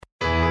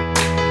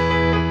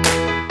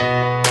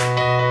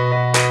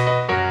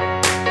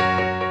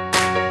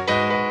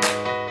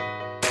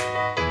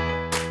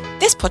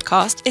This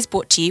podcast is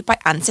brought to you by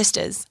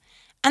Ancestors.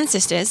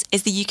 Ancestors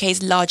is the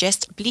UK's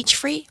largest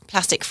bleach-free,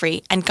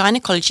 plastic-free and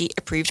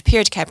gynecology-approved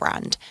period care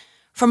brand.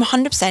 From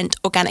 100%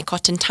 organic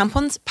cotton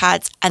tampons,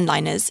 pads and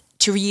liners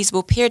to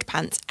reusable period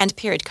pants and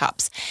period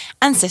cups,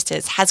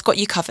 Ancestors has got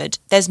you covered.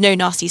 There's no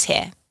nasties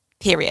here.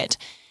 Period.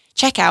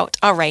 Check out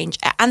our range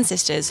at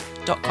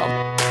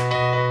ancestors.com.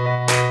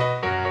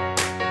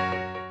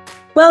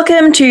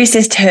 Welcome to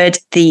Sisterhood,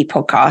 the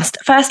podcast.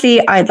 Firstly,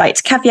 I'd like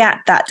to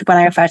caveat that when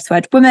I refer to the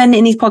word woman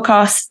in these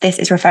podcasts, this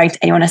is referring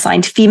to anyone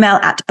assigned female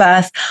at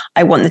birth.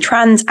 I want the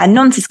trans and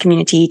non-cis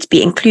community to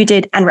be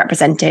included and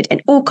represented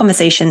in all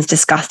conversations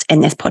discussed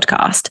in this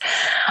podcast.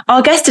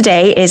 Our guest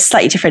today is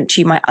slightly different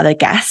to my other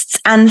guests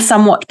and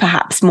somewhat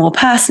perhaps more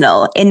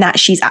personal in that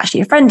she's actually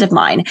a friend of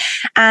mine.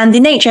 And the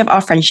nature of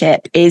our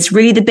friendship is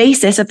really the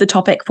basis of the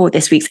topic for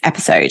this week's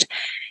episode.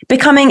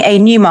 Becoming a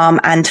new mum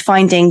and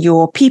finding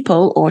your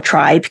people or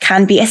tribe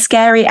can be a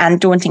scary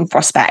and daunting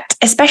prospect,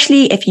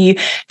 especially if you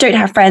don't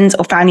have friends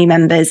or family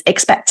members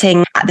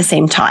expecting at the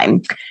same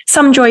time.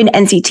 Some join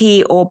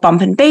NCT or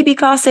bump and baby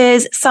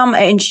classes, some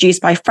are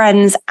introduced by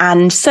friends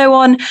and so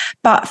on.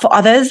 But for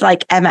others,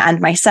 like Emma and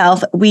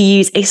myself, we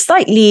use a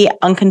slightly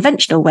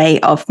unconventional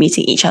way of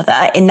meeting each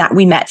other in that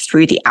we met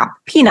through the app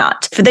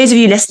Peanut. For those of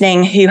you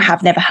listening who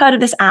have never heard of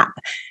this app,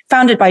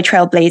 founded by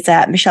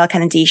trailblazer Michelle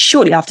Kennedy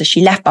shortly after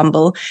she left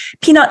Bumble,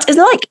 Peanut is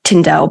like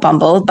Tinder or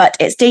Bumble, but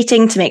it's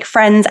dating to make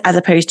friends as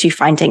opposed to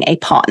finding a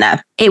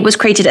partner. It was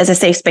created as a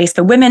safe space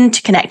for women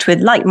to connect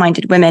with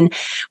like-minded women,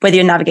 whether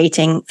you're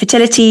navigating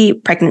fertility,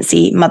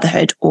 pregnancy,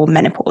 motherhood, or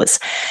menopause.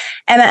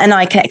 Emma and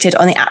I connected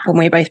on the app when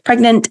we were both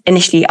pregnant.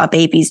 Initially, our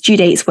baby's due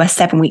dates were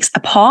 7 weeks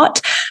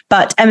apart,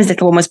 but Emma's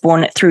little one was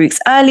born 3 weeks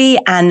early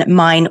and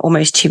mine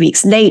almost 2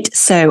 weeks late.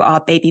 So our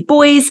baby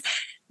boys,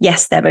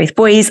 yes, they're both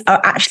boys,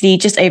 are actually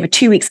just over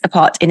 2 weeks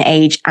apart in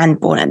age and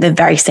born at the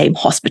very same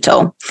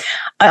hospital.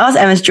 I asked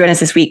Emma to join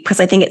us this week because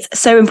I think it's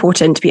so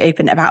important to be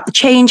open about the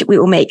change we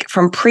will make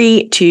from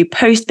pre to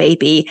post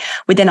baby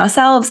within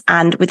ourselves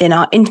and within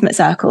our intimate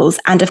circles.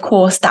 And of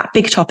course, that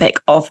big topic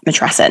of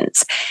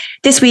matrescence.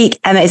 This week,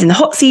 Emma is in the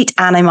hot seat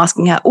and I'm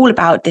asking her all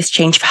about this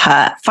change for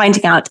her,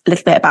 finding out a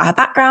little bit about her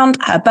background,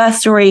 her birth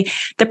story,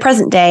 the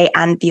present day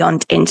and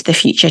beyond into the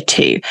future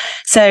too.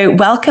 So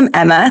welcome,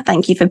 Emma.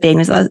 Thank you for being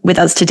with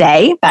us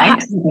today.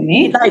 Thanks for having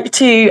me. I'd like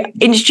to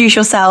introduce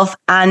yourself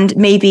and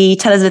maybe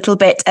tell us a little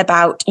bit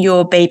about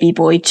your baby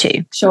boy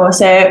too. Sure.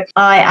 So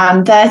I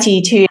am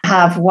 32,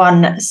 have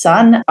one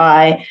son.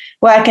 I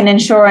work in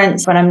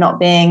insurance when I'm not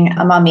being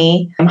a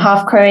mummy. I'm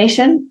half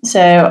Croatian,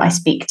 so I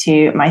speak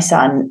to my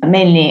son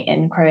mainly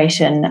in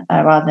Croatian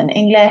rather than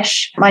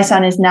English. My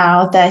son is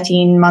now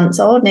 13 months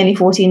old, nearly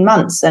 14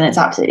 months, and it's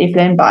absolutely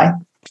flown by.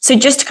 So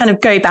just to kind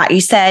of go back,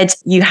 you said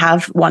you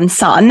have one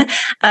son.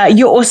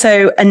 You're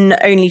also an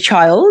only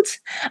child.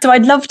 So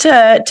I'd love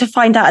to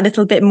find out a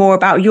little bit more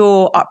about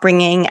your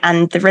upbringing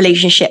and the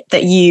relationship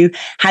that you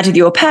had with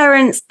your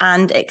parents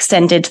and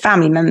extended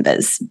family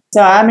members.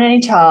 So I'm an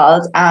only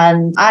child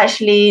and I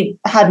actually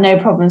had no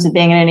problems with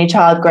being an only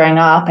child growing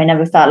up. I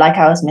never felt like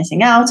I was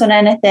missing out on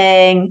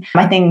anything.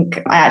 I think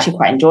I actually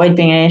quite enjoyed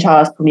being an only child.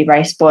 I was probably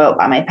very spoiled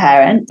by my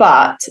parents,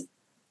 but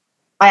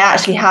I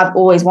actually have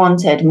always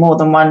wanted more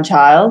than one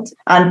child.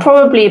 And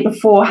probably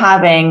before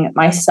having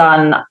my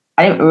son,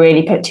 I didn't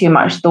really put too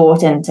much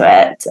thought into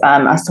it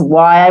as to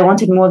why I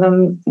wanted more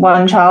than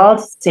one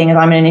child, seeing as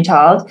I'm an only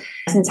child.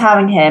 Since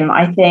having him,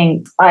 I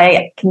think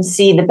I can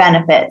see the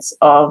benefits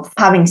of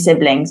having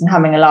siblings and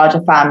having a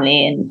larger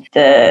family and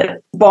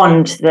the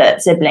bond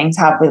that siblings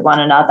have with one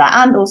another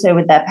and also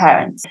with their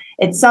parents.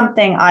 It's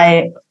something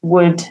I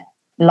would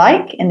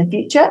like in the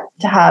future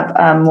to have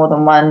more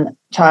than one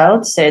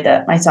child so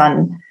that my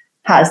son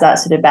has that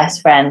sort of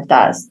best friend,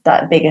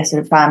 that bigger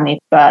sort of family.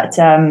 But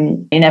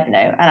you never know.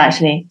 And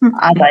actually,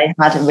 as I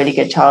had a really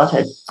good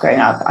childhood growing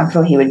up, I'm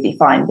sure he would be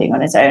fine being on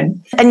his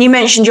own. And you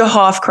mentioned you're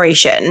half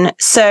Croatian.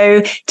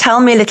 So tell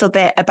me a little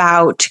bit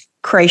about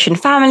Croatian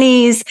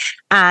families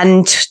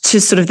and, to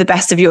sort of the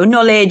best of your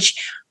knowledge,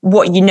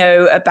 what you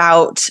know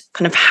about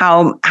kind of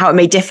how it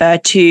may differ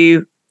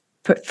to,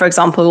 for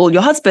example,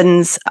 your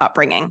husband's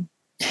upbringing.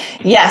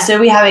 Yeah, so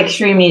we have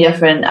extremely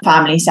different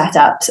family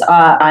setups.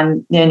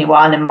 I'm the only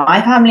one in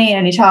my family,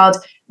 only child.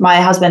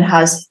 My husband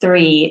has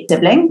 3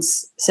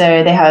 siblings,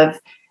 so they have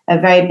a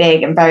very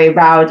big and very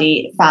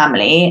rowdy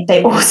family.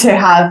 They also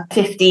have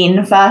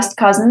 15 first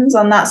cousins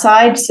on that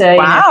side. So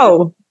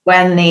wow.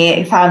 When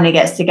the family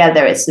gets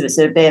together, it's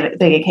a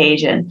big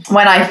occasion.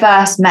 When I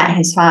first met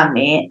his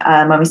family,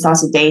 when we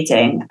started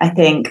dating, I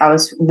think I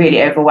was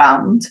really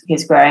overwhelmed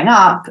because growing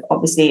up,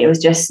 obviously it was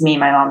just me,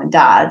 my mum and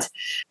dad,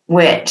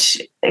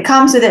 which it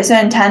comes with its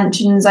own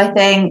tensions, I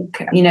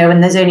think. You know,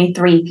 when there's only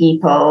 3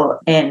 people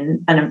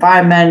in an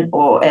environment,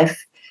 or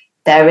if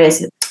there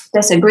is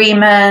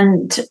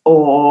disagreement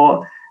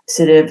or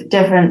sort of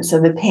difference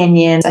of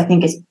opinions, I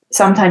think it's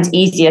sometimes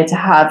easier to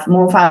have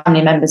more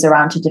family members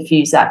around to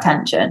diffuse that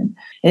tension.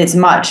 It's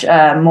much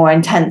more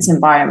intense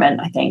environment,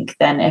 I think,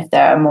 than if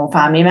there are more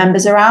family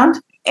members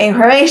around. In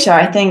Croatia,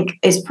 I think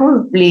it's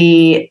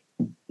probably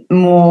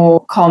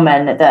more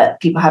common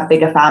that people have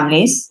bigger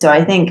families. So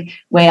I think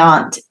we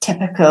aren't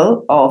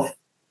typical of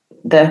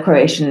the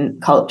Croatian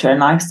culture and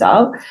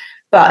lifestyle.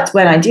 But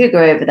when I do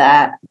go over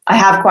there, I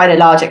have quite a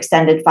large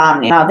extended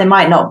family. Now, they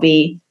might not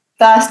be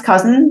first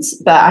cousins,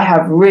 but I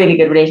have really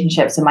good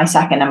relationships with my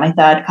second and my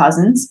third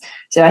cousins.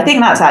 So I think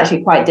that's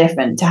actually quite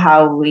different to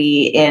how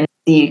we in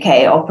the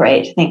UK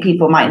operate. I think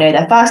people might know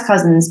their first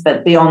cousins,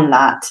 but beyond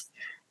that,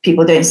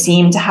 people don't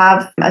seem to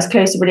have as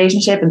close a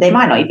relationship, and they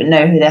might not even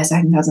know who their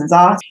second cousins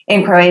are.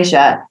 In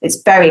Croatia,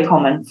 it's very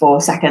common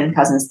for second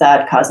cousins,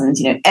 third cousins,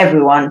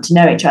 everyone to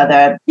know each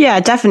other. Yeah,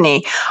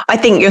 definitely. I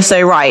think you're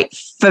so right.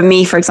 For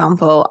me, for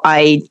example,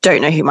 I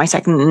don't know who my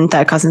second and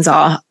third cousins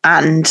are,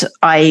 and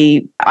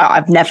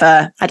I've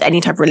never had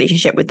any type of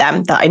relationship with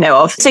them that I know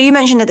of. So you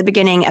mentioned at the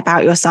beginning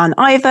about your son,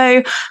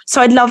 Ivo.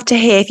 So I'd love to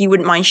hear if you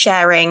wouldn't mind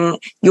sharing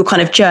your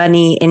kind of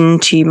journey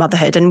into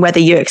motherhood and whether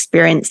you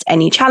experienced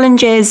any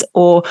challenges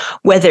or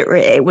whether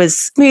it was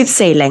smooth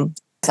sailing.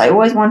 So I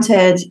always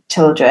wanted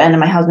children, and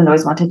my husband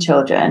always wanted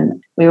children.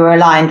 We were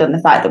aligned on the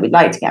fact that we'd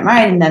like to get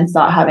married and then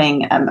start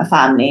having a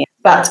family.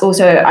 But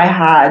also I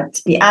had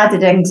the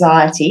added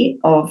anxiety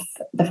of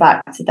the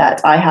fact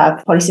that I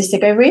have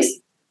polycystic ovaries.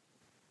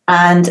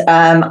 And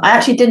I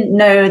actually didn't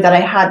know that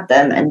I had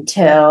them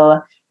until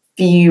a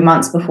few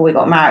months before we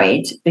got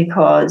married,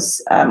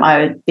 because I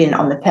had been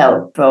on the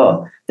pill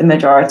for the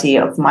majority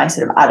of my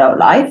sort of adult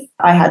life.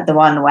 I had the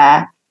one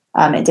where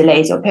it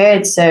delays your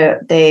period, so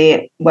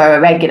they were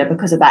irregular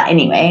because of that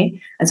anyway.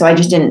 And so I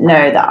just didn't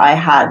know that I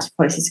had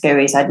polycystic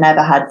ovaries. I'd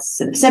never had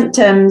sort of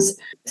symptoms.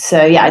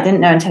 So yeah, I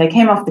didn't know until I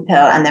came off the pill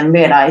and then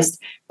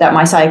realized that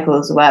my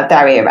cycles were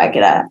very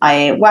irregular.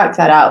 I worked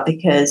that out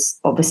because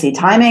obviously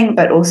timing,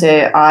 but also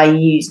I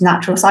use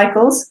natural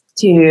cycles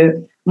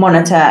to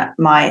monitor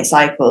my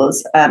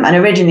cycles. And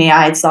originally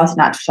I had started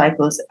natural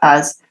cycles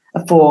as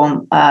a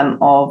form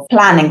of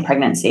planning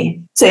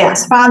pregnancy. So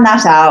yes, found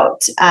that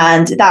out,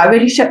 and that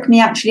really shook me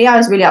actually. I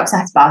was really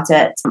upset about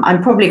it.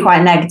 I'm probably quite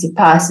a negative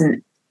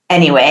person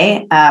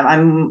anyway.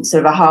 I'm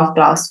sort of a half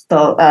glass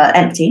full,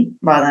 empty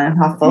rather than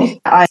half full.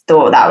 I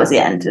thought that was the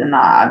end, and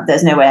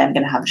there's no way I'm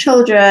going to have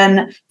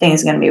children.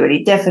 Things are going to be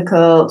really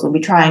difficult. We'll be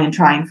trying and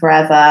trying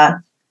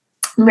forever.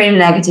 Really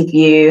negative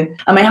view.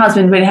 And my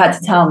husband really had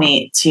to tell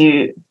me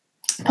to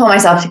pull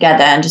myself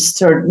together and just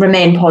sort of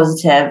remain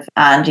positive,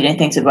 and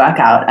things would work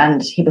out.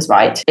 And he was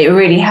right. It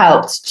really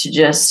helped to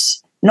just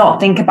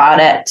not think about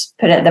it,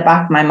 put it at the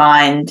back of my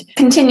mind,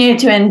 continue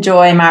to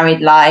enjoy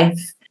married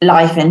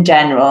life in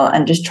general,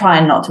 and just try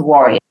not to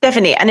worry.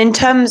 Definitely. And in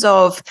terms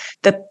of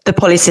the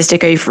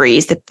polycystic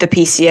ovaries, the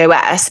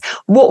PCOS,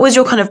 what was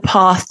your kind of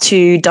path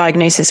to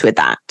diagnosis with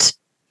that?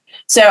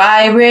 So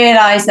I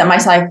realized that my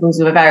cycles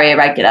were very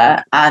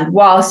irregular. And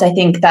whilst I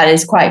think that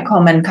is quite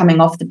common coming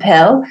off the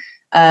pill,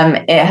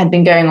 it had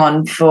been going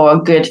on for a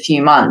good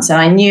few months, and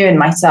I knew in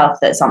myself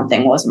that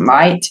something wasn't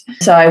right.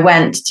 So I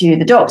went to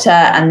the doctor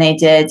and they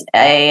did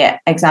a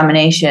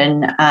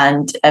examination,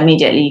 and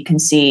immediately you can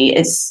see,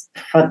 it's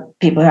for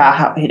people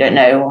who don't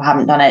know or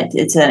haven't done it,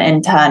 it's an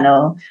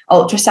internal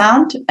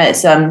ultrasound.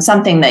 It's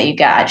something that you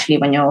get actually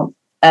when you're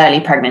early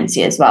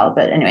pregnancy as well.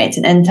 But anyway, it's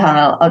an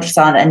internal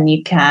ultrasound, and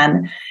you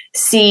can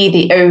see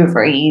the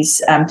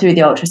ovaries through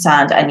the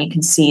ultrasound, and you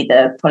can see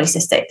the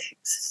polycystic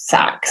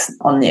sacs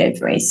on the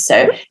ovaries.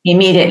 So he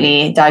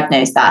immediately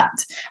diagnosed that.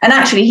 And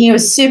actually, he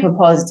was super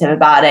positive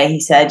about it. He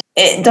said,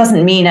 it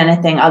doesn't mean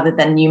anything other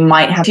than you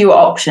might have fewer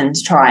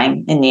options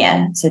trying in the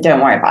end. So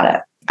don't worry about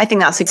it. I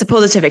think it's a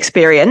positive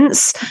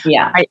experience.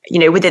 Yeah.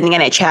 Within the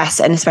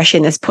NHS, and especially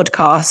in this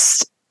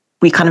podcast,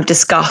 we kind of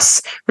discuss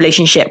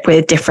relationship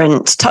with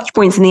different touch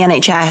points in the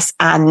NHS,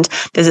 and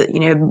there's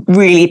a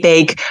really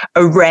big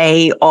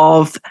array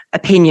of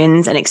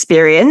opinions and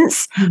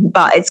experience. Mm-hmm.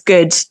 But it's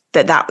good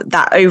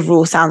that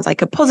overall sounds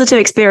like a positive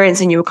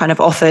experience, and you were kind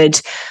of offered,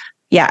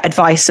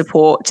 advice,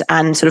 support,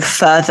 and sort of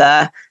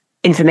further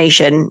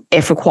information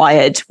if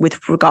required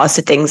with regards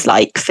to things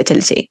like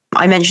fertility.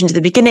 I mentioned at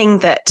the beginning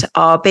that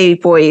our baby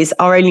boys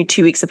are only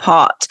 2 weeks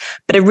apart,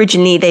 but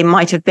originally they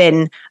might have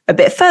been a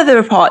bit further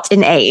apart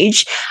in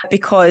age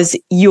because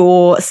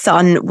your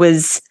son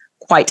was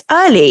quite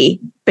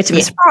early. Bit of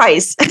a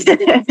surprise.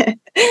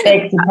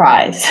 Big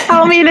surprise.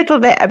 Tell me a little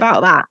bit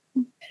about that.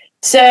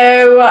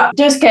 So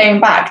just going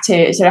back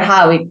to sort of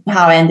how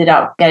I ended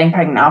up getting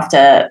pregnant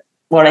after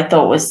what I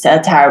thought was a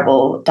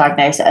terrible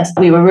diagnosis.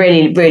 We were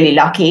really, really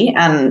lucky.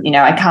 And,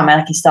 I count my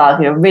lucky stars.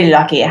 We were really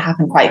lucky. It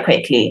happened quite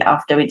quickly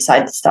after we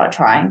decided to start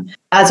trying.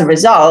 As a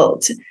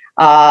result,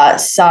 our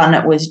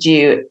son was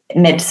due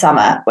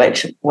midsummer,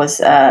 which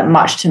was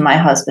much to my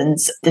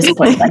husband's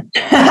disappointment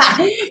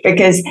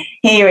because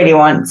he really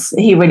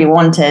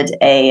wanted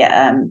a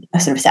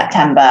sort of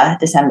September,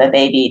 December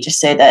baby, just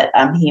so that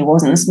he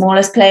wasn't the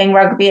smallest playing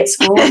rugby at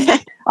school.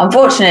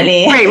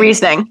 Unfortunately. Great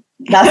reasoning.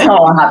 That's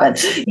not what happened.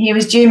 He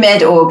was due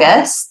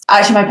mid-August.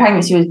 Actually, my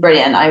pregnancy was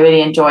brilliant. I really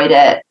enjoyed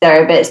it.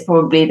 There are bits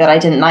probably that I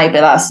didn't like,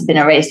 but that's been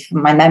erased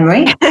from my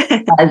memory.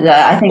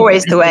 I think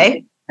always the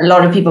way. a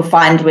lot of people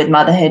find with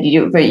motherhood,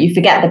 you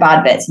forget the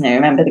bad bits and you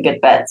remember the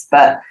good bits.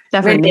 But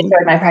Definitely. really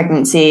enjoyed my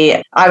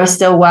pregnancy. I was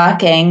still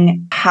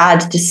working,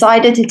 had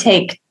decided to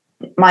take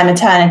my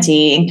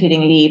maternity,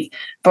 including leave,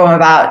 from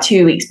about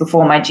 2 weeks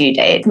before my due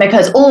date,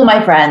 because all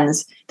my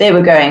friends, they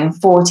were going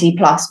 40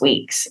 plus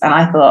weeks. And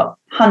I thought,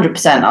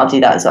 100% I'll do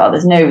that as well.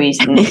 There's no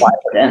reason why I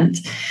wouldn't.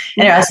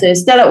 Anyway, so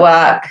still at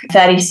work,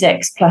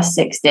 36 plus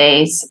 6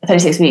 days,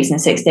 36 weeks and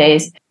 6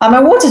 days. And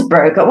my waters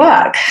broke at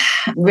work,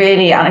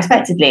 really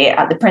unexpectedly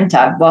at the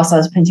printer whilst I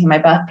was printing my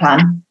birth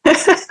plan.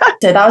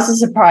 So that was a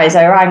surprise.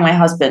 I rang my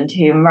husband,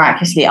 who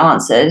miraculously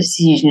answered.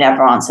 He usually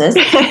never answers.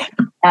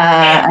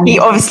 And he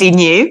obviously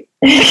knew.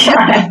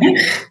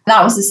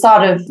 That was the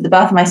start of the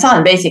birth of my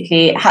son.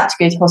 Basically, had to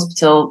go to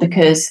hospital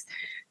because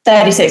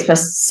 36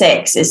 plus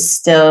 6 is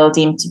still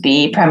deemed to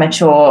be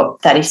premature.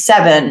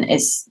 37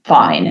 is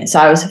fine. So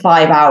I was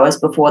 5 hours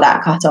before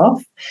that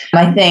cutoff.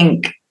 I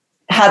think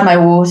had my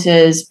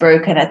waters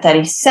broken at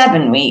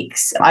 37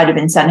 weeks, I'd have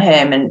been sent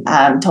home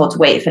and told to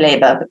wait for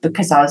labour. But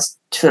because I was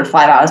sort of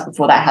 5 hours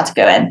before that, I had to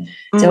go in.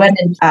 So I went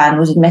in and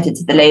was admitted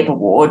to the labour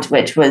ward,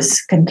 which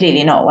was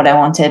completely not what I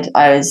wanted.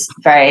 I was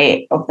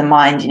very of the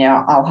mind,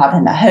 I'll have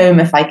him at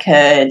home if I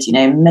could,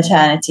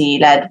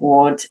 maternity-led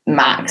ward,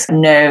 max,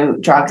 no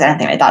drugs,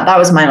 anything like that. That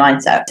was my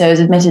mindset. So I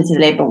was admitted to the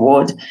labour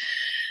ward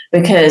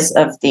because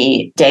of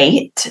the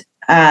date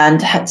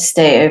and had to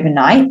stay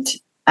overnight.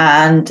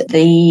 And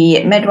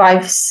the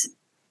midwives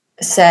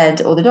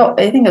said, or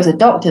I think it was a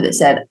doctor that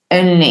said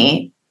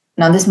only,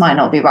 now this might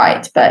not be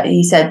right, but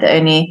he said that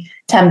only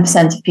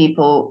 10% of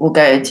people will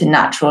go to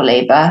natural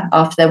labour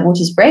after their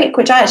waters break,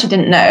 which I actually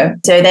didn't know.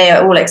 So they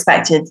all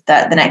expected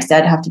that the next day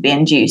I'd have to be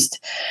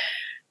induced,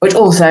 which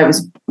also I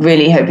was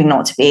really hoping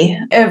not to be.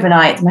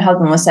 Overnight, my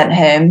husband was sent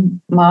home.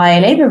 My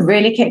labour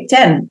really kicked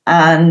in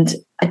and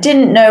I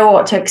didn't know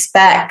what to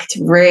expect,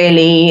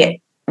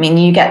 really. I mean,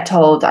 you get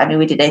told,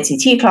 we did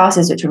ACT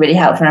classes, which were really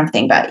helpful and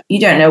everything, but you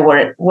don't know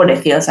what it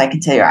feels like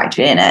until you're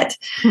actually in it.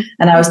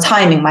 And I was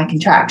timing my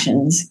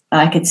contractions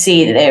and I could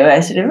see that they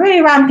were sort of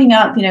really ramping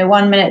up,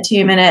 1 minute,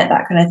 2 minute,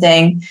 that kind of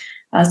thing.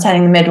 I was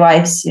telling the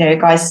midwives,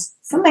 guys,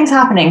 something's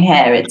happening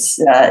here. It's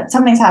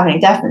something's happening.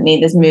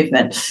 Definitely there's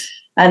movement.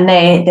 And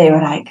they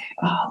were like,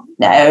 oh,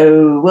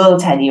 no, we'll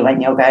tell you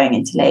when you're going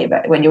into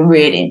labour, when you're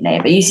really in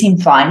labour. You seem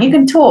fine. You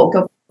can talk.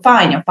 You're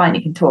fine.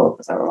 You can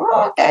talk. So,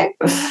 okay.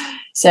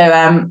 So,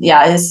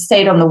 I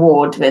stayed on the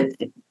ward with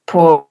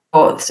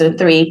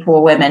three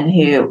poor women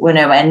who were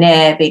nowhere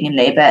near being in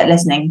labour,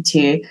 listening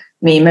to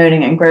me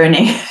moaning and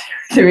groaning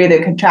through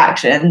the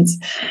contractions.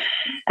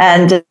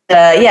 And,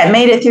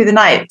 made it through the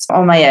night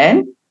on my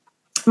own.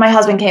 My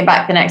husband came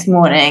back the next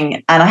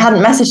morning and I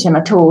hadn't messaged him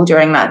at all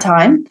during that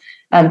time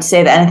to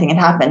say that anything had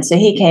happened. So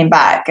he came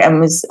back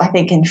and was, I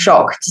think, in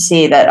shock to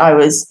see that I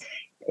was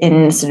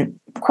in sort of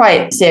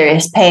quite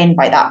serious pain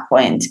by that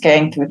point,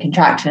 going through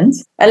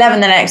contractions.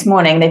 11 the next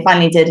morning, they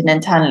finally did an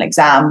internal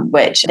exam,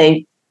 which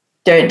they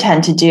don't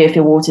tend to do if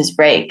your waters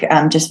break,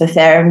 just for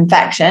fear of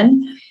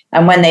infection.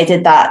 And when they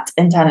did that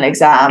internal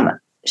exam,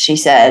 she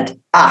said,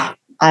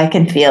 I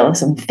can feel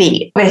some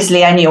feet.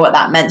 Obviously, I knew what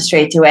that meant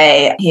straight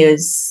away. He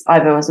was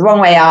the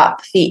wrong way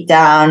up, feet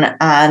down,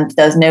 and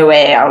there was no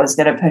way I was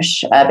going to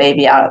push a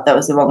baby out that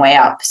was the wrong way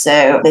up.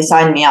 So they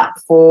signed me up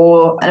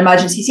for an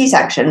emergency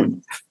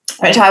C-section,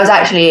 which I was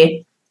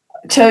actually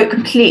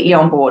completely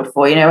on board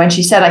for. When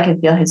she said I could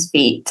feel his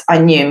feet, I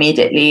knew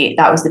immediately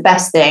that was the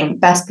best thing,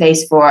 best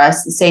place for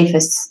us, the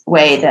safest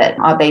way that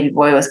our baby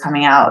boy was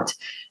coming out.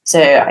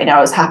 So, I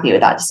was happy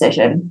with that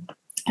decision,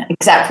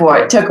 except for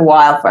it took a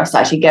while for us to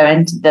actually go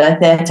into the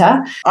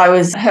theatre. I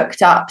was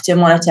hooked up to a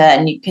monitor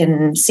and you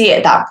can see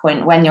at that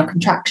point when your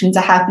contractions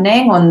are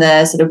happening on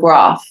the sort of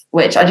graph,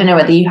 which I don't know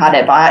whether you had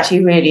it, but I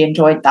actually really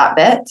enjoyed that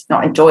bit.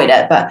 Not enjoyed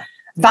it, but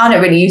found it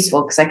really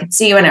useful because I could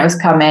see when it was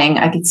coming.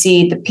 I could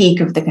see the peak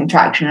of the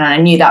contraction and I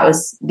knew that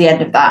was the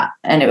end of that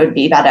and it would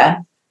be better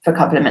for a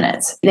couple of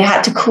minutes. They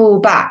had to call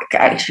back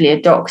actually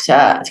a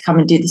doctor to come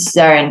and do the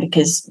cesarean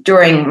because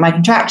during my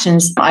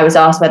contractions, I was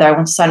asked whether I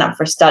want to sign up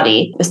for a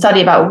study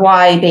about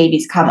why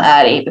babies come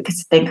early,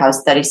 because I think I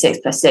was 36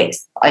 plus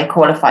 6. I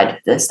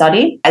qualified for the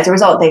study. As a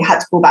result, they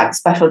had to call back a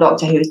special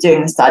doctor who was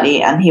doing the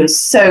study and he was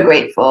so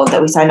grateful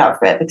that we signed up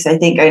for it because I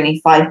think only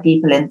 5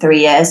 people in 3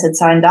 years had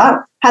signed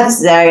up. Had a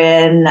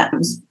cesarean, it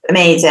was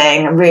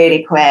amazing,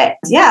 really quick.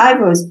 Yeah, I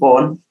was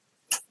born.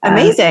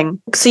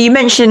 Amazing. So you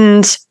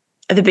mentioned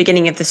at the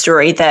beginning of the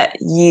story that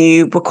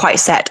you were quite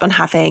set on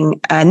having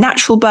a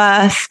natural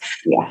birth.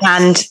 Yes.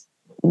 And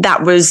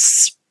that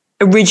was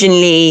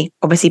originally,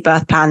 obviously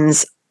birth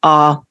plans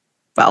are,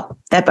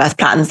 they're birth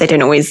plans. Things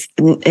don't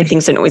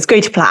always go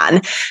to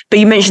plan. But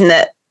you mentioned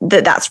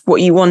that's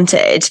what you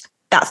wanted.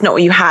 That's not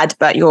what you had,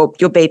 but your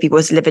baby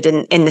was delivered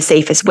in the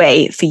safest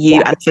way for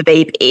you and for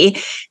baby.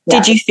 Yeah.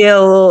 Did you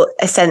feel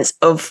a sense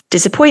of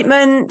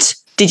disappointment?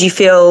 Did you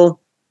feel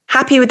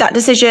happy with that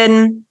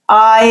decision?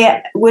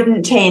 I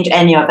wouldn't change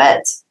any of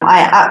it.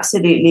 I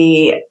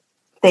absolutely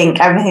think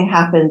everything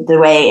happened the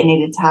way it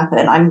needed to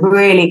happen. I'm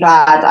really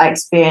glad I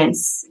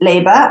experienced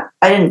labour.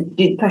 I didn't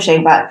do the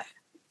pushing, but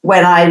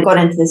when I got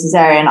into the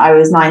cesarean, I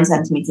was 9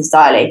 centimeters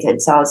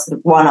dilated. So I was sort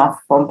of one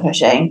off from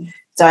pushing.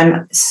 So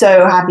I'm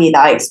so happy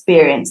that I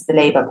experienced the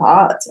labor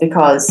part,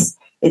 because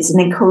it's an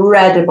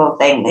incredible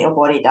thing that your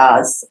body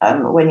does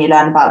when you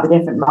learn about the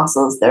different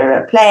muscles that are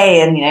at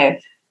play, and, you know,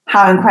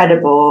 how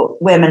incredible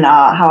women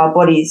are, how our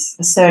bodies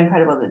are so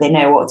incredible that they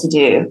know what to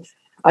do.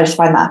 I just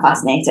find that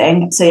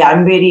fascinating. So yeah,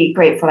 I'm really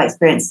grateful I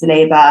experienced the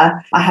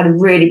labor. I had a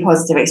really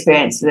positive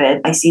experience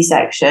with my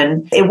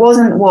C-section. It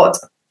wasn't what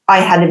I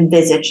had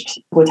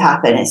envisaged would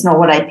happen. It's not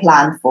what I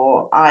planned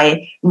for.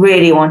 I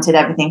really wanted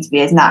everything to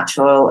be as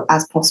natural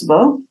as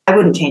possible. I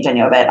wouldn't change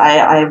any of it.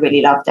 I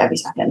really loved every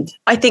second.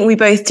 I think we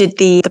both did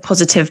the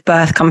Positive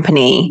Birth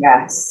Company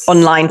Yes.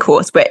 online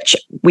course, which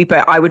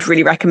I would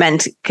really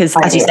recommend, because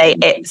as you say,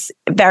 it's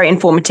very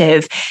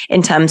informative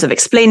in terms of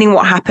explaining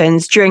what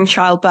happens during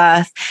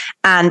childbirth.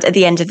 And at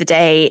the end of the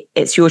day,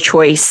 it's your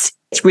choice.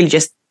 It's really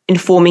just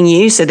informing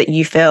you so that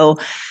you feel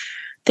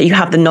that you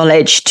have the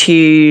knowledge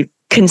to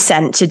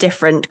consent to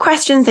different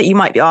questions that you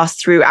might be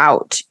asked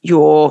throughout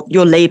your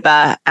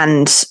labor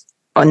and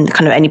on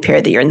kind of any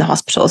period that you're in the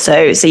hospital.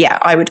 So yeah,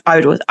 I would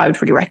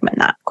really recommend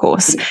that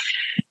course.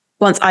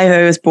 Once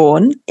Ivo was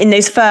born, in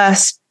those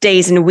first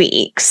days and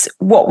weeks,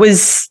 what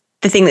was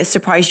the thing that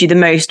surprised you the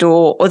most,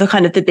 or the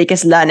kind of the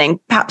biggest learning,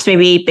 perhaps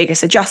maybe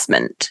biggest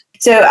adjustment?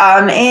 So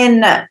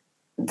in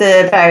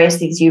the various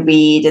things you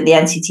read and the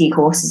NCT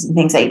courses and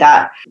things like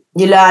that,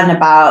 you learn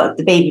about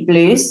the baby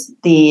blues,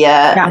 the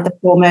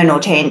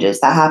hormonal changes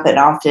that happen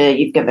after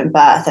you've given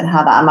birth and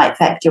how that might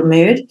affect your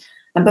mood.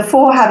 And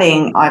before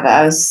having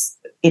Ivo,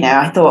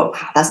 I thought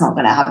that's not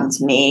going to happen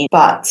to me.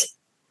 But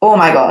oh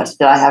my God,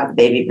 did I have the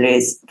baby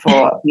blues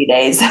for a few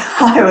days.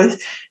 I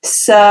was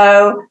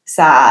so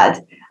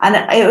sad. And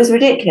it was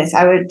ridiculous.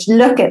 I would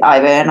look at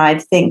Ivo and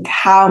I'd think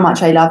how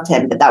much I loved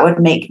him, but that would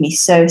make me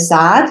so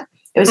sad.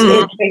 It was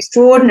an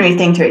extraordinary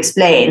thing to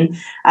explain.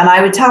 And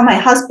I would tell my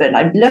husband,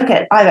 I'd look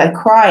at Ivo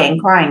crying,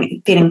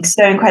 feeling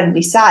so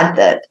incredibly sad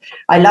that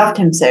I loved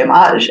him so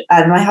much.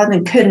 And my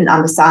husband couldn't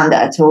understand it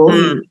at all.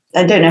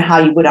 I don't know how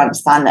you would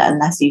understand it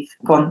unless you've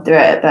gone through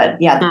it.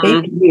 But yeah, the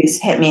baby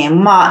blues hit me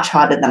much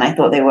harder than I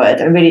thought they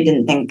would. I really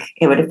didn't think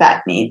it would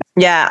affect me.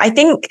 Yeah, I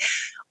think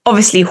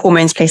obviously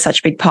hormones play such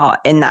a big part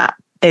in that.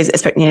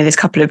 Those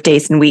couple of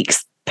days and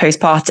weeks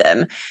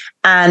postpartum.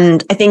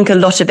 And I think a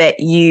lot of it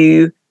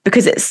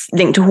because it's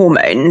linked to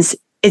hormones,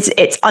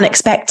 it's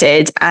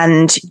unexpected.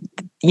 And,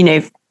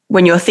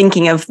 when you're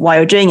thinking of why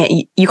you're doing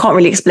it, you can't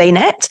really explain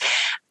it.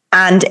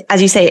 And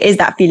as you say, it is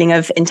that feeling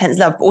of intense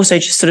love, but also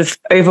just sort of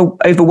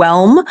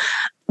overwhelm,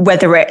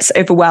 whether it's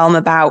overwhelm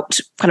about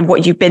kind of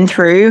what you've been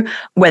through,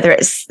 whether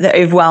it's the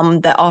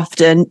overwhelm that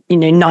after,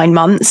 9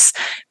 months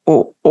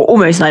or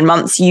almost 9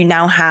 months, you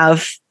now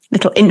have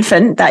little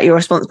infant that you're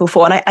responsible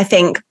for. And I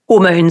think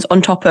hormones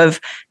on top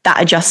of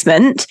that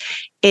adjustment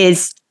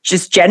is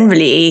just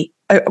generally,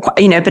 a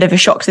bit of a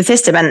shock to the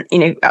system. And,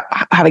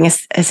 having a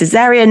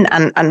cesarean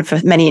and for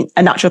many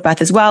a natural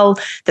birth as well,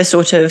 the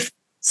sort of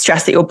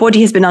stress that your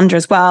body has been under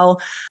as well,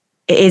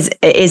 it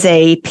is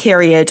a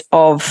period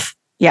of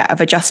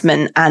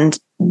adjustment, and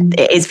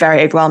it is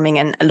very overwhelming.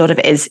 And a lot of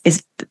it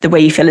is the way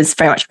you feel is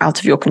very much out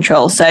of your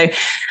control. So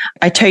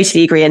I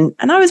totally agree. And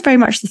I was very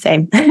much the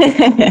same.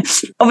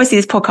 Obviously,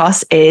 this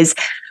podcast is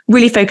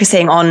really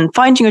focusing on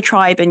finding your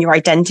tribe and your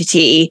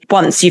identity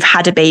once you've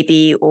had a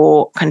baby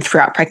or kind of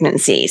throughout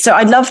pregnancy. So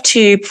I'd love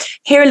to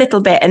hear a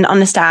little bit and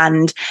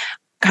understand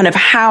kind of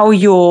how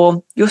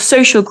your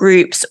social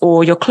groups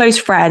or your close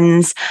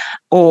friends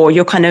or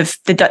your kind of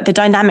the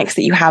dynamics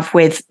that you have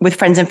with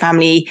friends and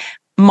family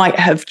might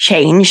have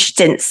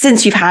changed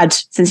since you've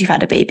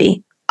had a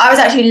baby. I was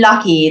actually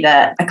lucky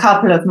that a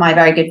couple of my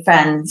very good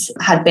friends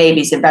had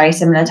babies at a very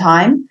similar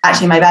time.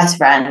 Actually, my best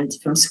friend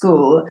from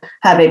school,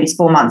 her baby's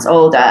 4 months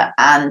older.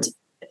 And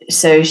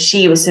so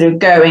she was sort of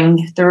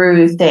going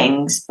through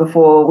things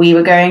before we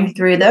were going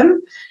through them,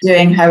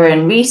 doing her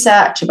own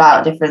research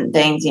about different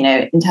things,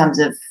 in terms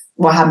of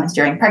what happens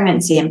during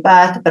pregnancy and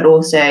birth, but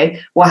also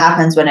what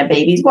happens when a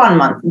baby's 1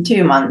 month and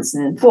 2 months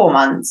and 4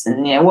 months,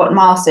 and what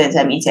milestones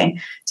they're meeting.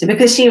 So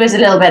because she was a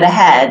little bit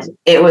ahead,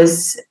 it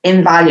was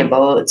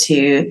invaluable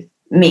to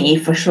me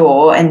for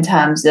sure in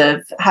terms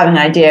of having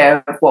an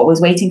idea of what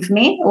was waiting for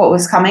me, what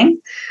was coming.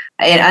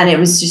 And it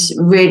was just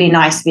really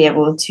nice to be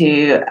able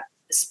to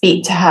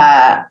speak to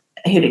her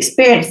who'd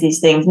experienced these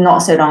things not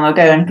so long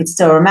ago and could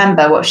still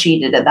remember what she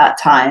did at that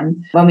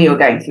time when we were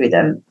going through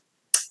them.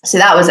 So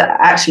that was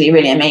actually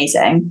really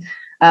amazing.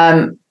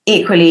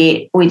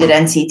 Equally, we did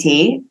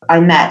NCT. I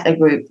met a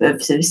group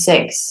of sort of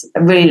 6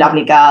 really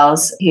lovely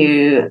girls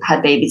who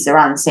had babies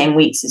around the same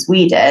weeks as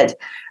we did.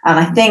 And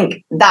I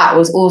think that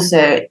was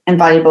also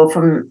invaluable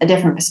from a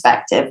different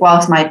perspective.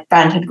 Whilst my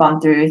friend had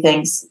gone through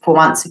things 4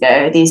 months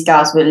ago, these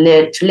girls were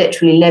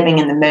literally living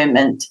in the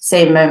moment,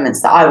 same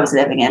moments that I was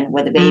living in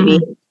with a baby.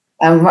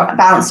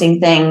 Bouncing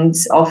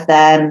things off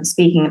them,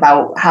 speaking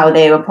about how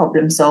they were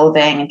problem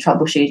solving and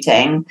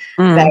troubleshooting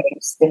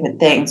various different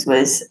things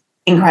was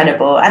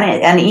incredible.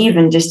 And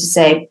even just to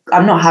say,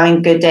 I'm not having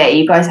a good day,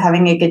 you guys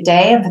having a good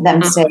day? And for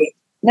them to say,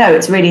 no,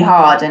 it's really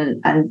hard,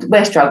 and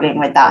we're struggling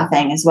with that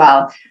thing as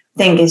well. I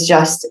think it's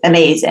just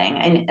amazing.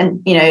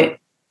 And you know,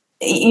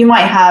 you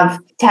might have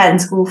 10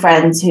 school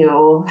friends who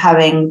are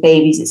having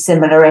babies at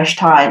similar-ish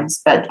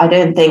times, but I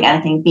don't think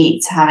anything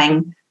beats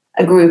having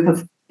a group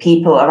of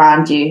people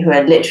around you who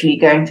are literally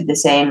going through the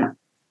same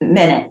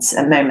minutes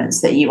and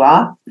moments that you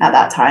are at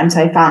that time.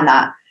 So I found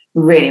that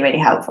really, really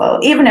helpful.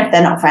 Even if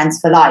they're not friends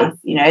for life,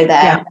 you know,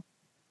 they're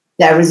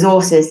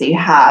resources that you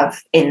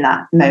have in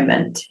that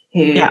moment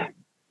who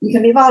you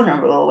can be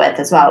vulnerable with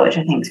as well, which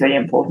I think is really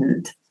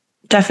important.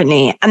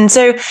 Definitely. And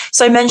so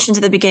I mentioned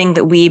at the beginning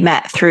that we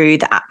met through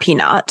the app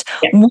Peanut.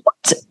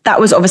 That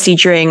was obviously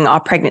during our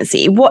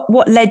pregnancy.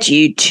 What led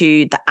you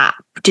to the app?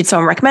 Did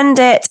someone recommend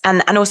it?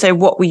 And also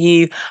what were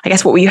you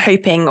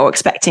hoping or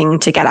expecting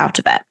to get out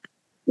of it?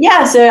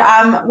 Yeah, so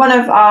one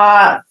of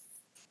our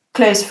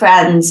close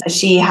friends,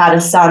 she had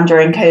a son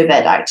during COVID,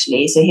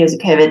 actually. So he was a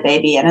COVID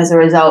baby. And as a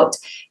result,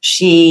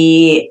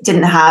 she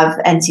didn't have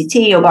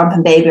NCT or bump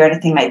and baby or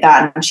anything like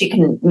that. And she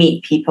couldn't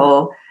meet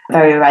people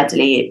very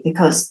readily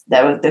because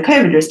there were the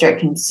COVID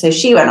restrictions. So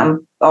she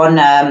went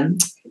on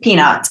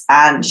Peanut,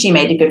 and she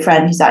made a good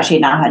friend who's actually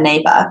now her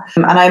neighbour.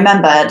 And I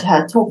remembered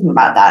her talking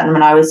about that. And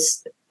when I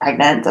was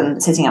pregnant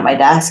and sitting at my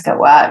desk at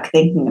work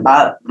thinking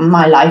about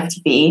my life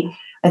to be,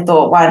 I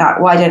thought, why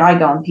don't I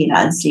go on Peanut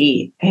and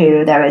see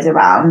who there is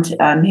around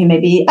who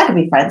maybe I could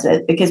be friends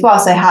with? Because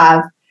whilst I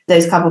have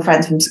those couple of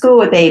friends from school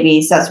with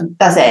babies, that's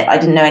it. I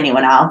didn't know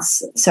anyone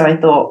else. So I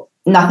thought,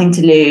 nothing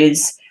to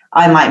lose.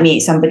 I might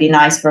meet somebody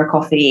nice for a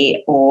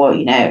coffee, or,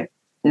 you know,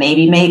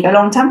 maybe make a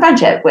long-term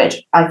friendship,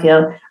 which I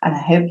feel, and I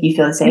hope you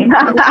feel the same.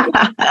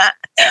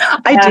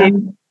 I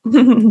do.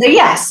 So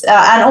yes,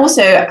 and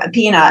also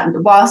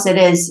Peanut, whilst it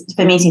is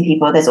for meeting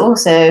people, there's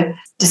also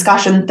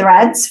discussion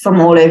threads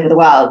from all over the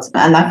world,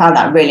 and I found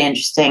that really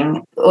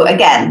interesting.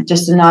 Again,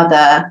 just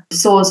another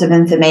source of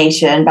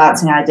information,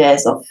 bouncing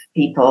ideas off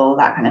people,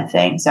 that kind of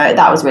thing. So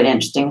that was really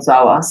interesting as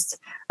well whilst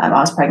I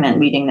was pregnant,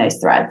 reading those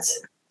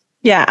threads.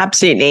 Yeah,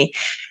 absolutely.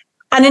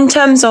 And in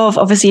terms of,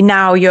 obviously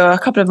now you're a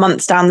couple of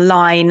months down the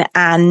line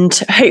and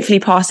hopefully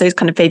past those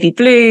kind of baby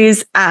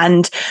blues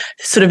and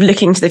sort of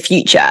looking to the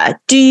future,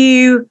 do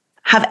you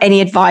have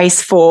any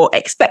advice for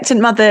expectant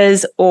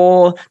mothers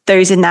or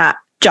those in that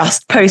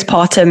just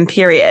postpartum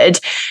period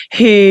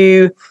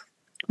who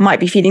might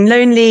be feeling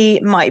lonely,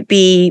 might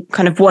be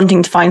kind of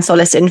wanting to find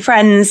solace in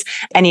friends?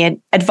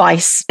 Any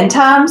advice? In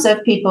terms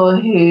of people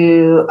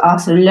who are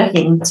sort of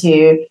looking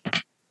to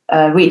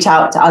reach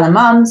out to other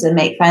mums and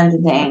make friends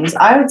and things,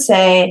 I would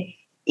say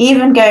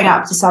even going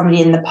up to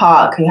somebody in the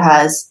park who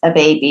has a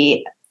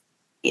baby,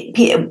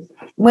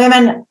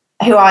 women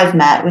who I've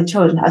met with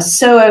children are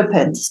so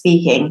open to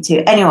speaking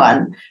to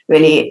anyone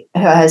really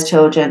who has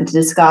children to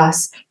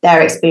discuss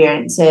their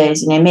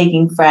experiences, you know,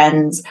 making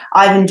friends.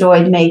 I've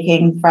enjoyed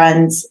making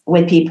friends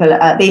with people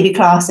at baby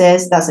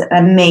classes. That's an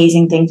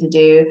amazing thing to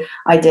do.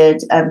 I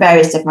did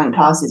various different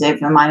classes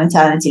over my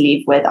maternity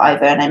leave with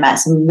Ivo, and I met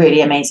some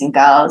really amazing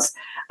girls.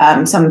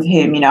 Some of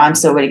whom, you know, I'm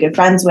still really good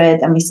friends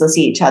with, and we still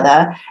see each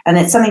other. And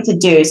it's something to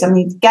do,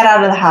 something to get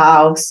out of the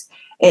house.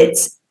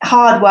 It's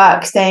hard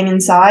work staying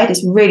inside.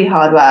 It's really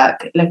hard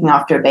work looking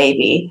after a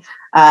baby.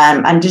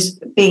 And just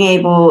being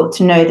able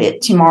to know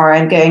that tomorrow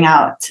I'm going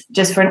out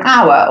just for an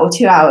hour or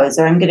 2 hours,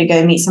 or I'm going to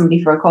go meet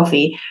somebody for a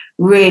coffee,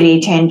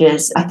 really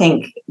changes, I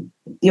think,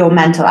 your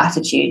mental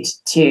attitude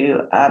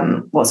to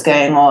what's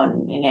going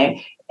on. You know,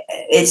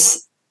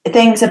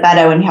 things are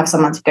better when you have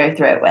someone to go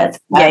through it with.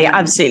 Yeah,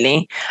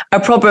 absolutely. A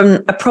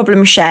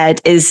problem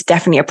shared is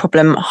definitely a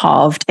problem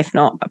halved, if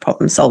not a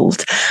problem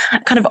solved.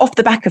 Kind of off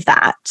the back of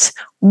that,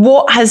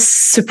 what has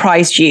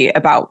surprised you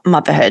about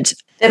motherhood?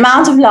 The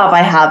amount of love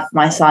I have for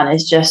my son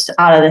is just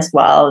out of this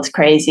world. It's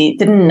crazy.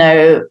 Didn't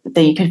know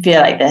that you could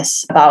feel like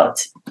this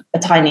about a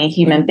tiny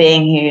human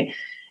being who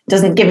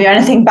doesn't give you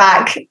anything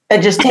back.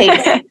 It just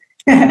takes.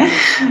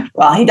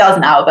 Well, he does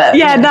now, but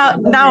yeah,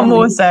 now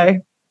more so.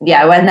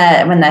 Yeah, when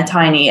they're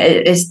tiny,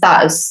 I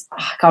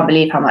can't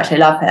believe how much I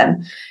love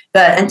him.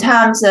 But in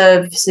terms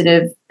of sort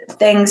of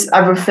things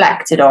I've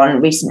reflected on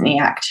recently,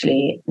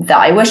 actually, that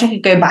I wish I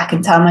could go back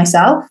and tell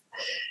myself,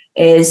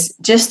 is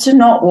just to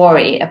not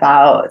worry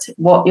about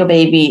what your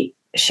baby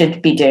should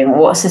be doing,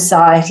 or what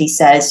society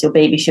says your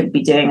baby should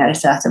be doing at a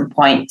certain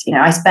point. You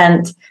know,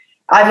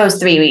 I was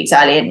 3 weeks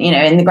early, and, you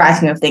know, in the grand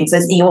scheme of things,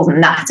 he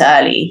wasn't that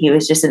early. He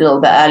was just a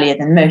little bit earlier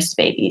than most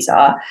babies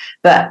are.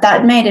 But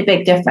that made a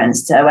big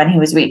difference to when he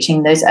was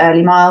reaching those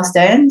early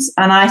milestones.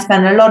 And I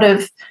spent a lot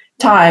of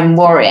time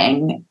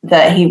worrying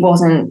that he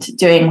wasn't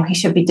doing what he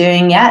should be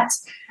doing yet.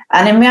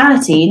 And in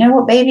reality, you know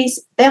what, babies,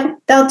 they'll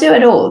do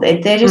it all. They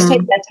just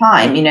take their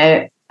time, you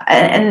know.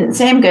 And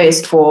same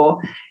goes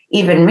for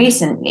even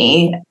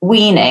recently,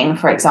 weaning,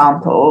 for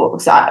example,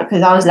 because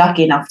I was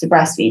lucky enough to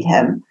breastfeed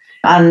him.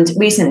 And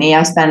recently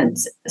I spent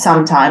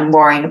some time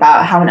worrying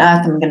about how on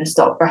earth I'm going to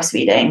stop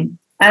breastfeeding.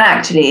 And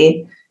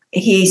actually,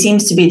 he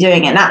seems to be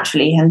doing it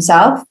naturally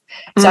himself.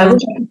 So I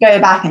wish I could go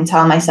back and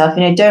tell myself,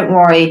 you know, don't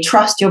worry,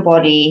 trust your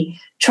body,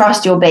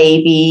 trust your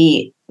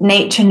baby,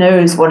 nature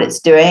knows what it's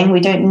doing. We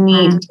don't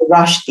need to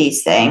rush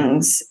these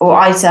things, or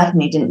I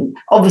certainly didn't.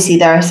 Obviously,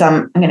 there are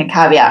some, I'm going to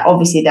caveat,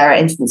 obviously there are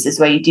instances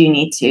where you do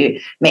need to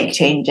make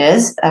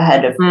changes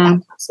ahead of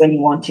when you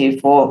want to,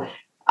 for,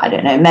 I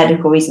don't know,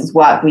 medical reasons,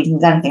 work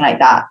reasons, anything like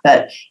that.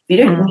 But if you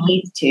don't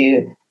need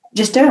to,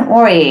 just don't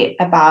worry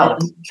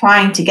about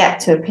trying to get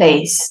to a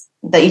place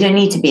that you don't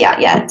need to be at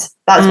yet.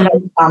 That's what I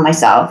found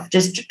myself.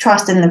 Just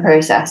trust in the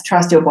process,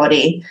 trust your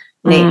body.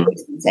 Nature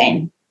is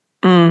insane.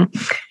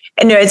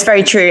 No, it's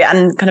very true.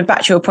 And kind of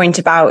back to your point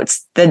about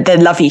the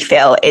love you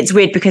feel. It's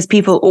weird because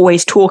people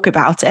always talk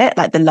about it,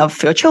 like the love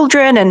for your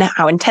children and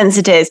how intense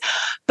it is.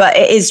 But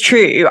it is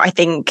true. I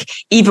think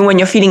even when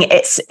you're feeling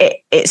it,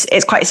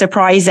 it's quite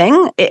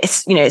surprising.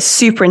 It's, you know, it's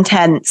super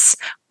intense,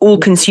 all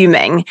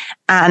consuming.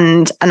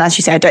 And as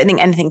you say, I don't think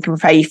anything can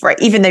prepare you for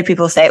it, even though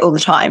people say it all the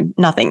time.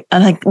 Nothing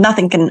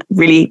can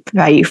really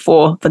prepare you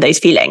for those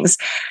feelings.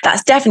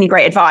 That's definitely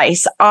great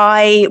advice.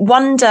 I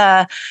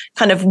wonder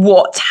kind of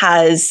what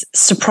has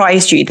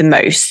surprised you the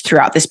most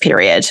throughout this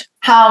period.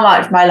 How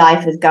much my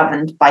life is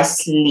governed by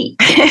sleep.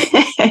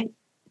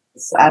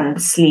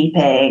 And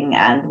sleeping,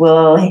 and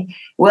will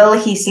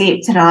he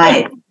sleep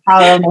tonight? How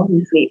long will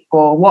he sleep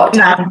for? What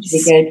time should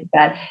he go to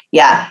bed?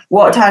 Yeah,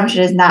 what time should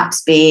his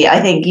naps be?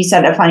 I think you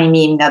sent a funny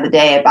meme the other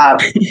day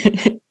about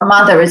a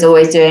mother is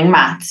always doing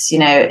maths. You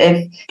know,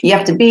 if you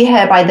have to be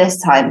here by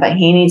this time, but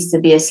he needs to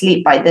be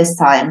asleep by this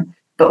time,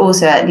 but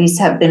also at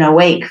least have been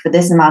awake for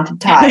this amount of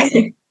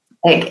time.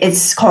 Like,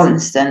 it's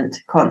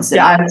constant.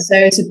 Yeah. I'm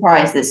so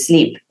surprised that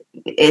sleep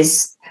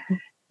is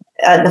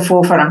at the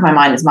forefront of my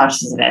mind as much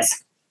as it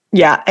is.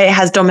 Yeah, it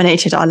has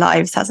dominated our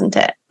lives, hasn't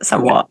it?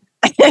 Somewhat.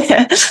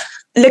 Yeah.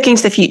 Looking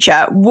to the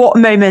future, what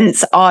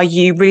moments are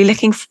you really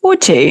looking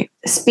forward to?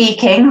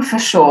 Speaking, for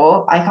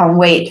sure. I can't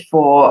wait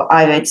for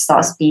Ivo to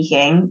start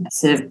speaking,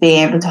 sort of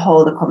being able to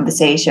hold a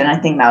conversation. I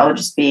think that will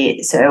just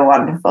be so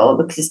wonderful,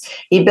 because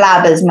he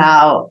blabbers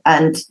now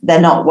and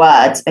they're not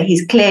words, but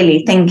he's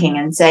clearly thinking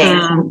and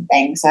saying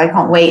something. So I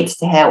can't wait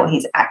to hear what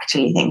he's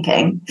actually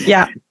thinking.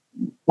 Yeah.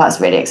 That's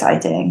really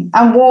exciting.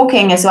 And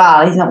walking as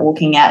well. He's not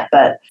walking yet,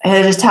 but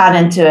he'll just turn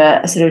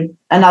into a sort of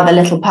another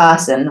little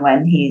person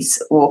when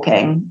he's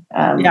walking.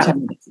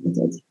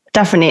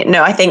 Definitely.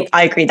 No, I think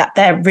I agree that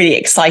they're really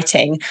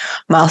exciting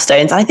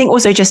milestones. I think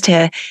also just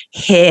to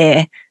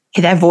hear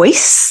their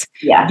voice,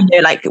 you know,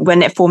 like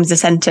when it forms a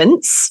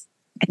sentence.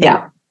 I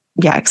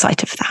think,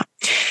 excited for that.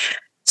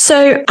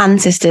 So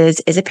Ancestors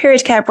is a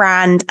period care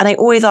brand, and I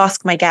always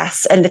ask my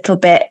guests a little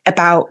bit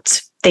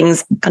about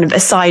things kind of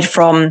aside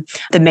from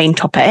the main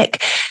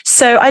topic.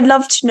 So I'd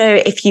love to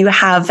know if you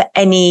have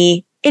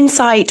any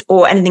insight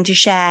or anything to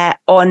share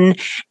on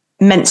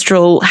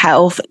menstrual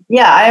health.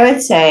 Yeah, I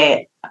would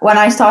say when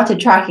I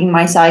started tracking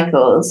my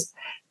cycles,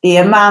 the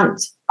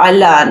amount I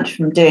learned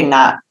from doing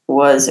that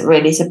was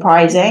really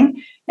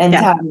surprising in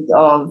terms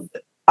of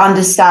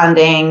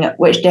understanding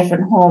which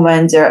different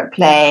hormones are at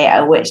play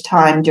at which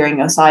time during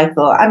your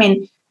cycle. I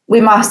mean, we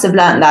must have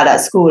learned that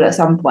at school at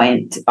some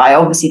point. I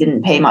obviously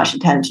didn't pay much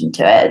attention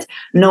to it,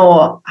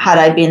 nor had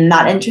I been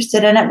that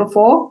interested in it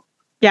before.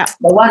 Yeah.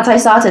 But once I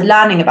started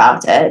learning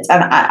about it,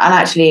 and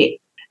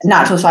actually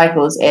natural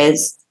cycles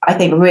is, I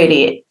think,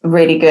 really,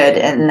 really good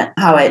in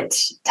how it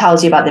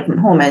tells you about different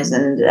hormones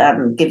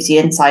and gives you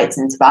insights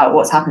into about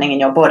what's happening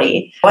in your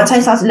body. Once I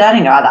started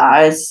learning about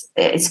that,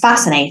 it's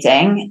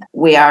fascinating.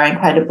 We are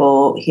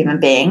incredible human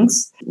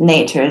beings.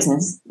 Nature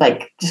is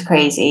like just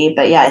crazy.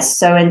 But yeah, it's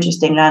so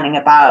interesting learning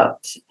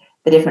about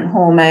the different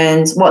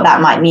hormones, what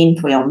that might mean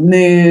for your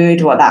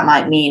mood, what that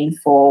might mean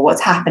for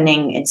what's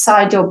happening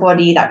inside your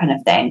body, that kind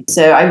of thing.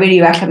 So I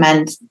really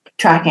recommend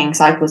tracking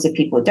cycles if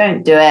people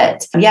don't do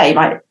it. Yeah, you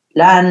might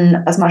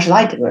learn as much as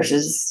I did, which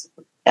is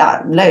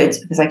loads,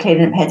 because I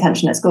clearly didn't pay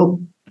attention at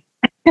school.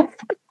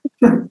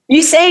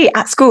 You say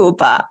at school,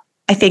 but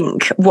I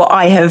think what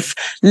I have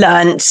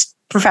learned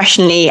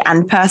professionally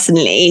and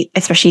personally,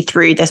 especially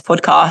through this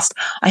podcast,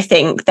 I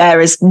think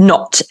there is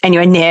not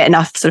anywhere near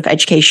enough sort of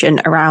education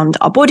around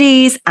our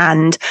bodies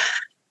and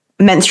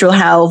menstrual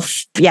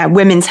health,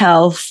 women's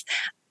health.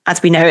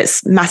 As we know,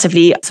 it's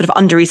massively sort of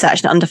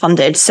under-researched and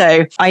underfunded.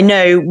 So I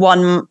know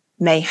one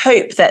may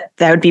hope that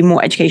there would be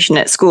more education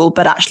at school,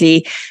 but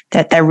actually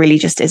that there really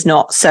just is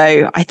not.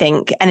 So I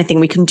think anything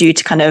we can do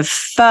to kind of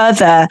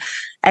further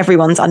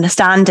everyone's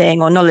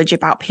understanding or knowledge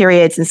about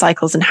periods and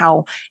cycles and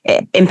how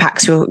it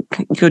impacts your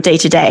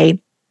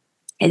day-to-day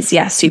is,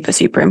 super,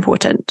 super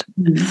important.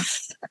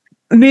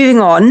 Moving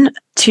on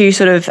to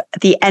sort of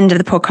the end of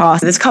the podcast,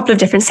 there's a couple of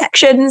different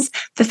sections.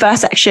 The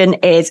first section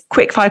is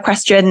quick fire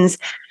questions,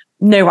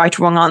 no right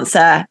or wrong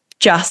answer,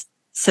 just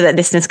so that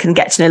listeners can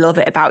get to know a little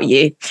bit about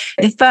you.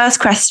 The first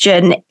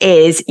question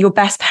is your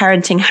best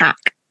parenting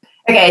hack.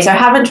 Okay, so I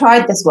haven't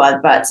tried this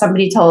one, but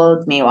somebody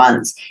told me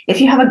once,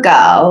 if you have a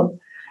girl,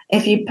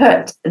 if you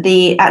put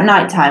at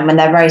nighttime when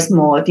they're very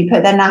small, if you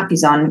put their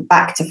nappies on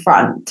back to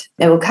front,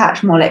 it will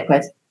catch more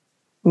liquid.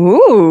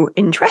 Ooh,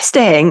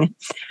 interesting.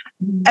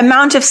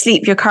 Amount of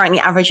sleep you're currently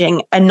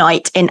averaging a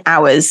night in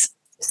hours?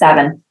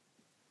 7.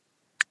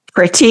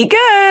 Pretty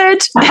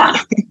good.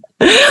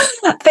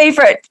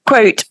 Favorite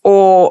quote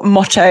or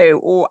motto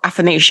or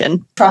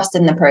affirmation? Trust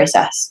in the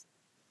process.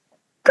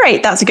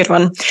 Great, that's a good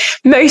one.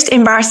 Most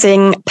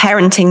embarrassing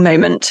parenting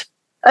moment?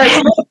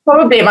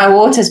 Probably my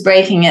water's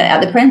breaking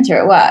at the printer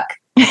at work.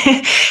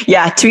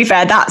 Yeah, to be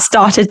fair, that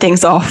started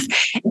things off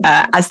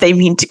as they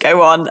mean to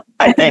go on,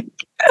 I think.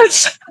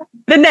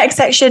 The next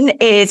section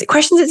is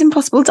questions it's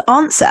impossible to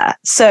answer.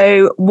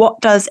 So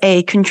what does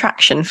a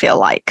contraction feel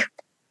like?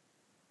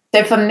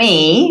 So for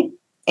me,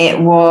 it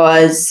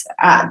was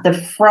at the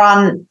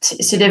front,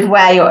 sort of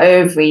where your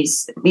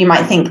ovaries, you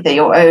might think that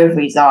your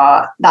ovaries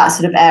are, that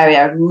sort of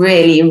area,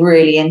 really,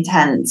 really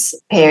intense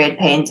period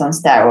pains on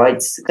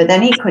steroids. But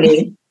then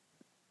equally,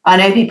 I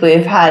know people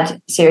who've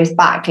had serious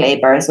back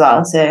labor as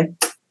well. So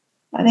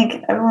I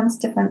think everyone's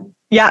different.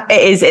 Yeah,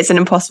 it is. It's an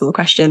impossible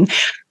question.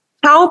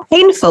 How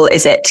painful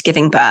is it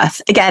giving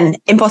birth? Again,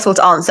 impossible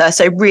to answer.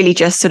 So really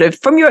just sort of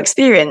from your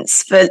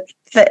experience for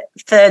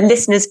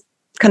listeners'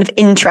 kind of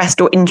interest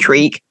or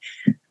intrigue.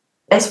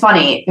 It's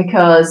funny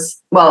because,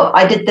 well,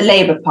 I did the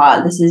labour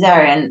part. The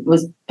cesarean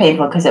was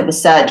painful because it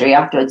was surgery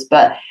afterwards.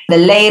 But the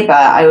labour,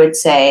 I would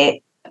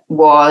say,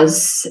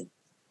 was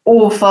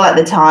awful at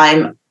the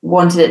time.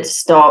 Wanted it to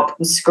stop,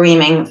 was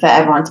screaming for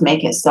everyone to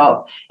make it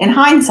stop. In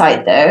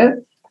hindsight,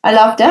 though, I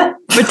loved it.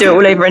 Would do it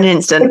all over an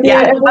instant.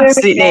 Yeah,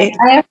 absolutely.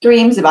 I have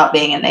dreams about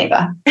being in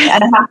labour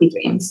and happy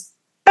dreams.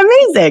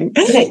 Amazing.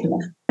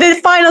 Ridiculous. The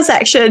final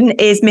section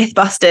is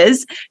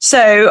Mythbusters.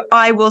 So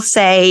I will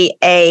say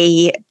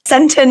a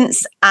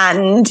sentence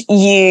and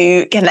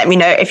you can let me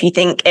know if you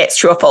think it's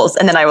true or false,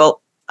 and then I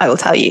will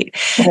tell you.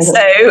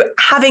 So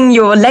having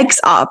your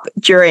legs up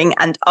during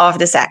and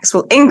after sex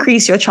will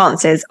increase your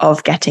chances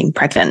of getting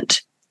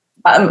pregnant.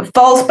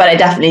 False, but I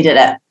definitely did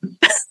it.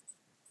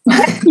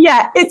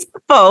 Yeah, it's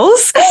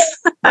false.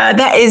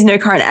 There is no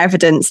current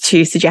evidence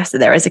to suggest that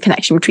there is a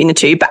connection between the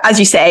two. But as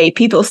you say,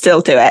 people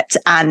still do it.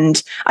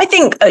 And I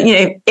think,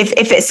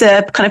 if it's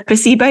a kind of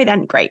placebo,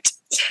 then great.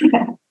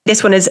 Okay.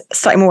 This one is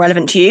slightly more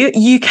relevant to you.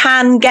 You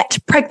can get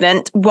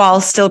pregnant while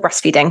still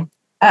breastfeeding.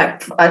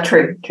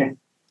 True.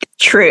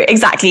 True,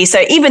 exactly.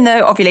 So even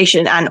though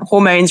ovulation and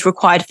hormones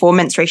required for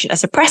menstruation are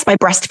suppressed by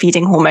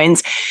breastfeeding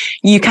hormones,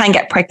 you can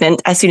get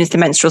pregnant as soon as the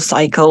menstrual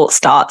cycle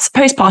starts.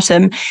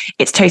 Postpartum,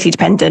 it's totally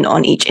dependent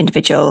on each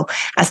individual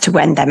as to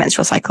when their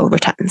menstrual cycle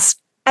returns.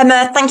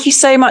 Emma, thank you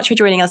so much for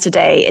joining us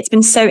today. It's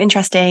been so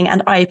interesting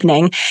and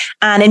eye-opening,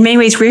 and in many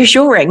ways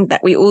reassuring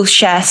that we all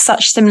share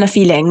such similar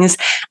feelings.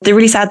 The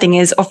really sad thing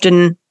is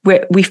often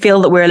we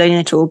feel that we're alone in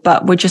it all,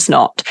 but we're just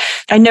not.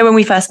 I know when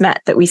we first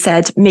met that we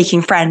said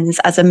making friends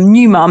as a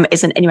new mum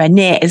isn't anywhere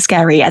near as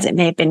scary as it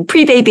may have been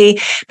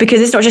pre-baby,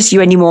 because it's not just you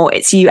anymore,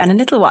 it's you and a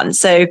little one.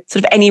 So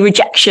sort of any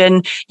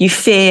rejection you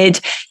feared,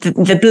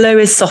 the blow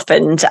is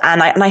softened,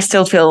 and I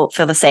still feel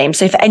the same.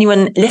 So for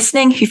anyone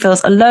listening who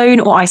feels alone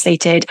or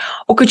isolated,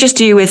 or could just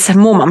do with some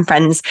more mum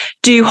friends,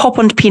 do hop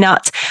onto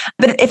Peanut.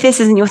 But if this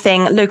isn't your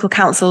thing, local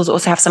councils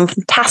also have some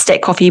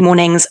fantastic coffee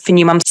mornings for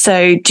new mums.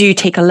 So do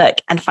take a look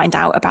and find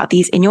out about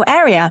these in your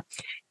area.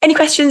 Any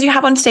questions you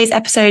have on today's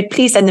episode,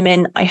 please send them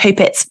in. I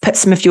hope it's put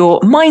some of your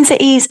minds at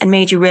ease and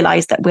made you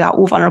realise that we are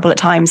all vulnerable at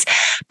times,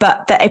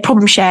 but that a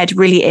problem shared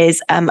really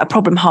is a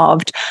problem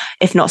halved,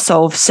 if not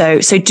solved. So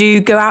do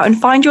go out and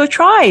find your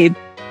tribe.